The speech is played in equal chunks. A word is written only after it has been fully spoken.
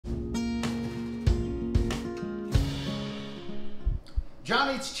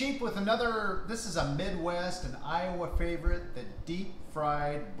John Eats Cheap with another, this is a Midwest and Iowa favorite, the deep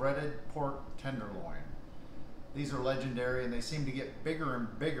fried breaded pork tenderloin. These are legendary and they seem to get bigger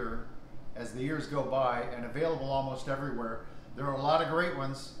and bigger as the years go by and available almost everywhere. There are a lot of great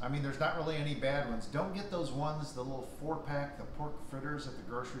ones. I mean, there's not really any bad ones. Don't get those ones, the little 4-pack, the pork fritters at the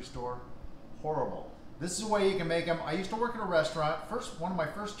grocery store. Horrible. This is the way you can make them. I used to work in a restaurant. One of my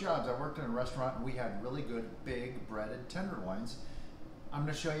first jobs, I worked in a restaurant and we had really good big breaded tenderloins. I'm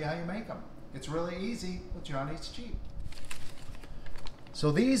going to show you how you make them. It's really easy with John Eats Cheap.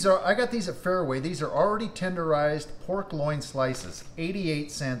 So these are, I got these at Fairway. These are already tenderized pork loin slices, 88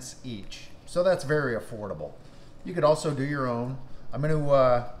 cents each. So that's very affordable. You could also do your own. I'm going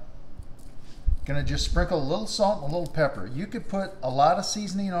to just sprinkle a little salt and a little pepper. You could put a lot of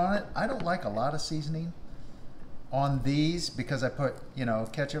seasoning on it. I don't like a lot of seasoning on these because I put, you know,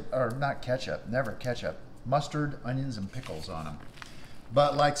 ketchup, or not ketchup, never ketchup, mustard, onions, and pickles on them.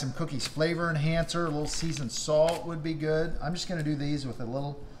 But like some cookies flavor enhancer, a little seasoned salt would be good. I'm just going to do these with a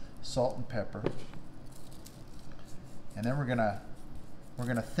little salt and pepper. And then we're going to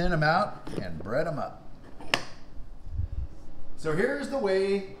thin them out and bread them up. So here's the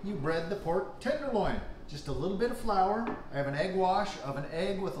way you bread the pork tenderloin. Just a little bit of flour. I have an egg wash of an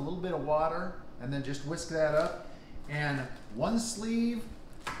egg with a little bit of water, and then just whisk that up. And 1 sleeve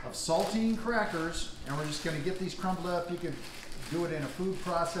of saltine crackers, and we're just going to get these crumbled up. You could do it in a food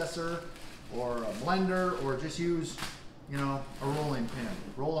processor or a blender, or just use, you know, a rolling pin.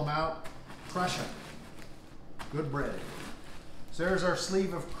 Roll them out, crush them. Good bread. So there's our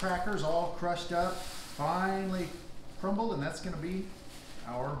sleeve of crackers all crushed up, finely crumbled, and that's going to be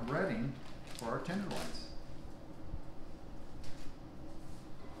our breading for our tenderloins.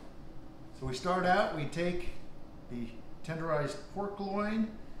 So we start out, we take the tenderized pork loin,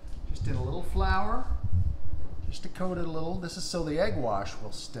 just in a little flour, just to coat it a little. This is so the egg wash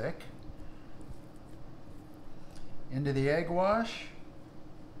will stick. Into the egg wash.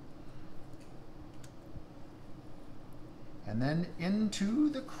 And then into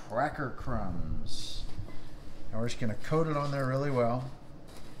the cracker crumbs. And we're just going to coat it on there really well.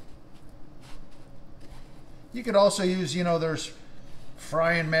 You could also use, you know, there's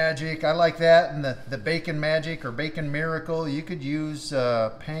Frying Magic. I like that. And the Bacon Magic or Bacon Miracle. You could use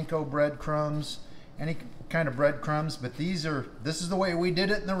panko breadcrumbs, any kind of breadcrumbs. But this is the way we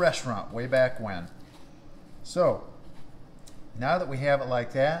did it in the restaurant way back when. So now that we have it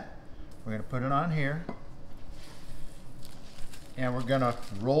like that, we're going to put it on here. And we're going to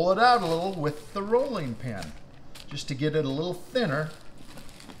roll it out a little with the rolling pin, just to get it a little thinner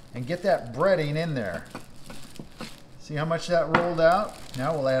and get that breading in there. See how much that rolled out?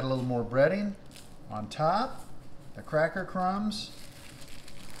 Now we'll add a little more breading on top, the cracker crumbs,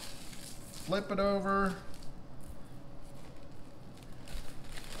 flip it over,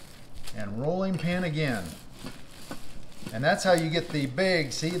 and rolling pin again. And that's how you get the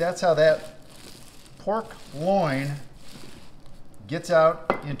big, see, that's how that pork loin gets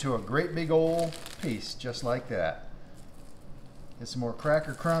out into a great big old piece, just like that. Get some more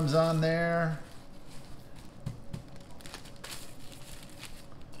cracker crumbs on there.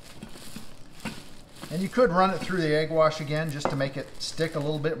 And you could run it through the egg wash again just to make it stick a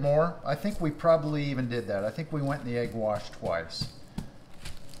little bit more. I think we probably even did that. I think we went in the egg wash twice.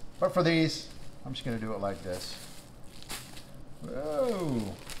 But for these, I'm just going to do it like this.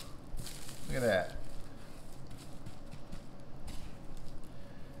 Whoa! Look at that.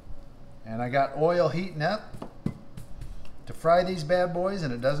 And I got oil heating up to fry these bad boys,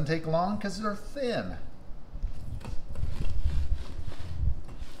 and it doesn't take long because they're thin.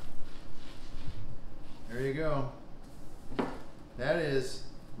 There you go. That is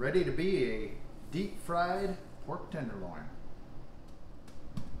ready to be a deep fried pork tenderloin.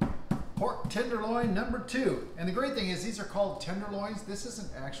 Pork tenderloin number 2. And the great thing is these are called tenderloins. This isn't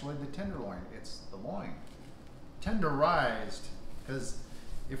actually the tenderloin, it's the loin. Tenderized, because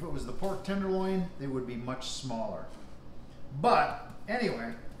if it was the pork tenderloin, they would be much smaller. But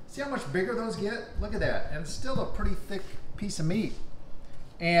anyway, see how much bigger those get? Look at that. And it's still a pretty thick piece of meat.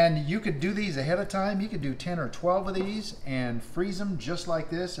 And you could do these ahead of time. You could do 10 or 12 of these and freeze them just like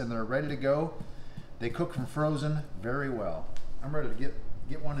this, and they're ready to go. They cook from frozen very well. I'm ready to get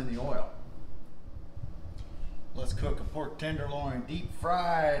one in the oil. Let's cook a pork tenderloin deep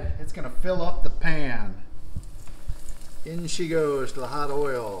fried. It's gonna fill up the pan. In she goes to the hot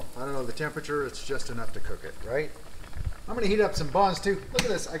oil. I don't know the temperature, it's just enough to cook it, right? I'm gonna heat up some buns too. Look at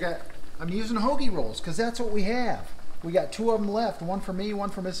this, I'm using hoagie rolls because that's what we have. We got 2 of them left, one for me, one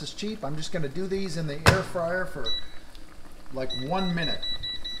for Mrs. Cheap. I'm just gonna do these in the air fryer for like 1 minute.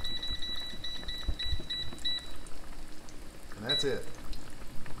 And that's it.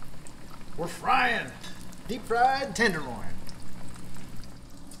 We're frying deep fried tenderloin.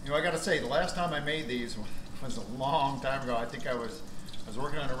 You know, I got to say, the last time I made these was a long time ago. I think I was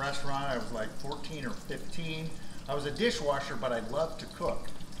working in a restaurant. I was like 14 or 15. I was a dishwasher, but I loved to cook.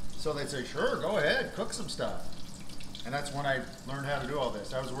 So they'd say, sure, go ahead, cook some stuff. And that's when I learned how to do all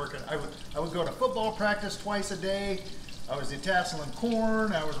this. I was working, I would go to football practice twice a day. I was detasseling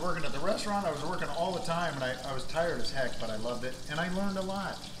corn. I was working at the restaurant. I was working all the time, and I was tired as heck, but I loved it. And I learned a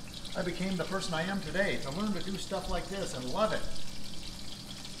lot. I became the person I am today to learn to do stuff like this and love it.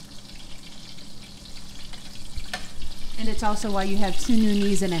 And it's also why you have 2 new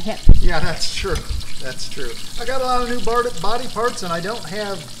knees and a hip. Yeah, that's true. That's true. I got a lot of new body parts, and I don't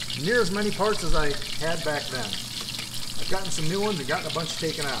have near as many parts as I had back then. I've gotten some new ones and gotten a bunch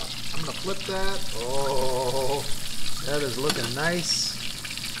taken out. I'm going to flip that. Oh, that is looking nice.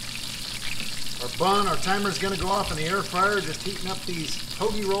 Our timer's going to go off in the air fryer, just heating up these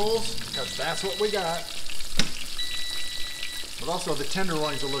hoagie rolls, because that's what we got. But also the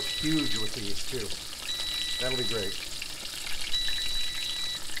tenderloins will look huge with these too. That'll be great.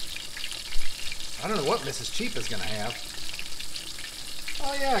 I don't know what Mrs. Cheap is going to have.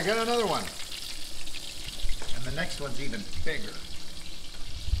 Oh yeah, I got another one. And the next one's even bigger.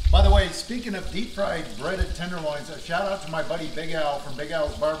 By the way, speaking of deep fried breaded tenderloins, a shout out to my buddy Big Al from Big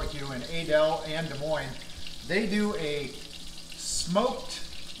Al's Barbecue in Adel and Des Moines. They do a smoked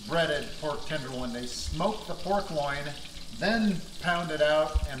breaded pork tenderloin. They smoke the pork loin, then pound it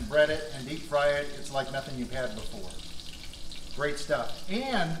out and bread it and deep fry it. It's like nothing you've had before. Great stuff.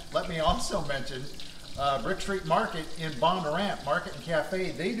 And let me also mention Brick Street Market in Bondurant, Market and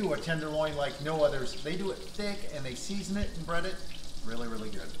Cafe. They do a tenderloin like no others. They do it thick and they season it and bread it. Really, really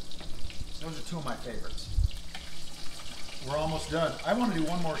good. Those are 2 of my favorites. We're almost done. I want to do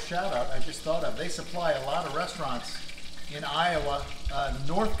one more shout out I just thought of. They supply a lot of restaurants in Iowa.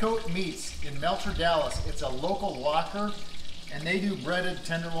 Northcote Meats in Melcher, Dallas. It's a local locker, and they do breaded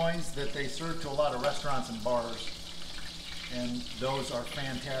tenderloins that they serve to a lot of restaurants and bars. And those are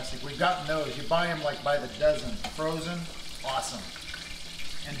fantastic. We've gotten those. You buy them like by the dozen. Frozen, awesome.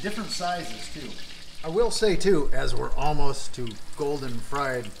 And different sizes too. I will say too, as we're almost to golden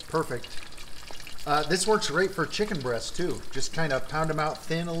fried perfect, this works great for chicken breasts too. Just kind of pound them out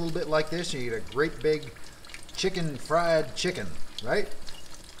thin a little bit like this. You get a great big fried chicken, right?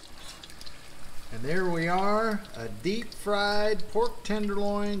 And there we are, a deep fried pork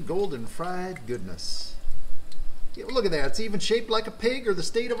tenderloin, golden fried goodness. Yeah, look at that, it's even shaped like a pig or the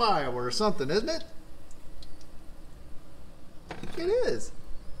state of Iowa or something, isn't it? It is.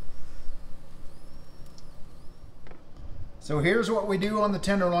 So here's what we do on the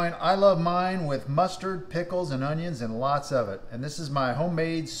tenderloin. I love mine with mustard, pickles, and onions, and lots of it. And this is my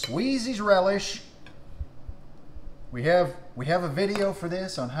homemade Sweezy's relish. We have a video for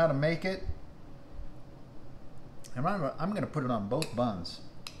this on how to make it. And I'm going to put it on both buns.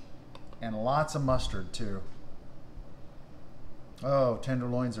 And lots of mustard too. Oh,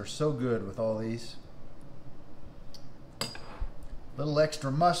 tenderloins are so good with all these. Little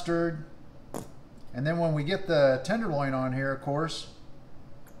extra mustard. And then when we get the tenderloin on here, of course,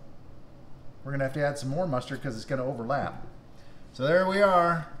 we're going to have to add some more mustard because it's going to overlap. So there we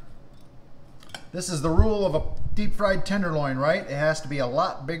are. This is the rule of a deep fried tenderloin, right? It has to be a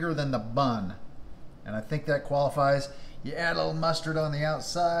lot bigger than the bun. And I think that qualifies. You add a little mustard on the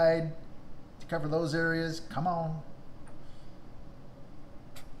outside to cover those areas. Come on.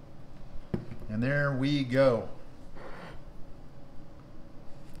 And there we go.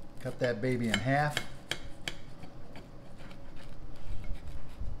 Cut that baby in half.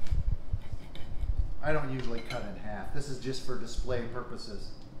 I don't usually cut in half. This is just for display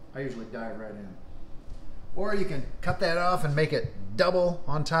purposes. I usually dive right in. Or you can cut that off and make it double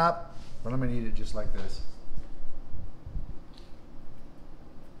on top, but I'm going to eat it just like this.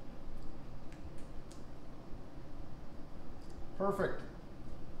 Perfect.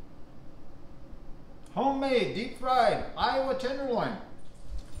 Homemade, deep fried Iowa tenderloin.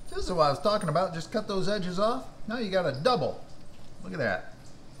 This is what I was talking about. Just cut those edges off. Now you got a double. Look at that.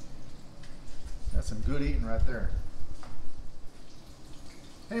 That's some good eating right there.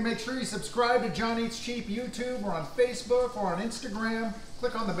 Hey, make sure you subscribe to John Eats Cheap YouTube. We're on Facebook or on Instagram.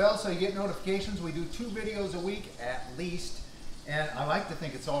 Click on the bell so you get notifications. We do 2 videos a week at least. And I like to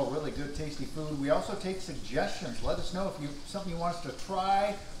think it's all really good, tasty food. We also take suggestions. Let us know if something you want us to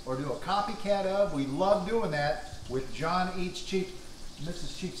try or do a copycat of. We love doing that with John Eats Cheap.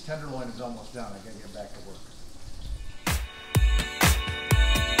 Mrs. Cheap's tenderloin is almost done. I gotta get back to work.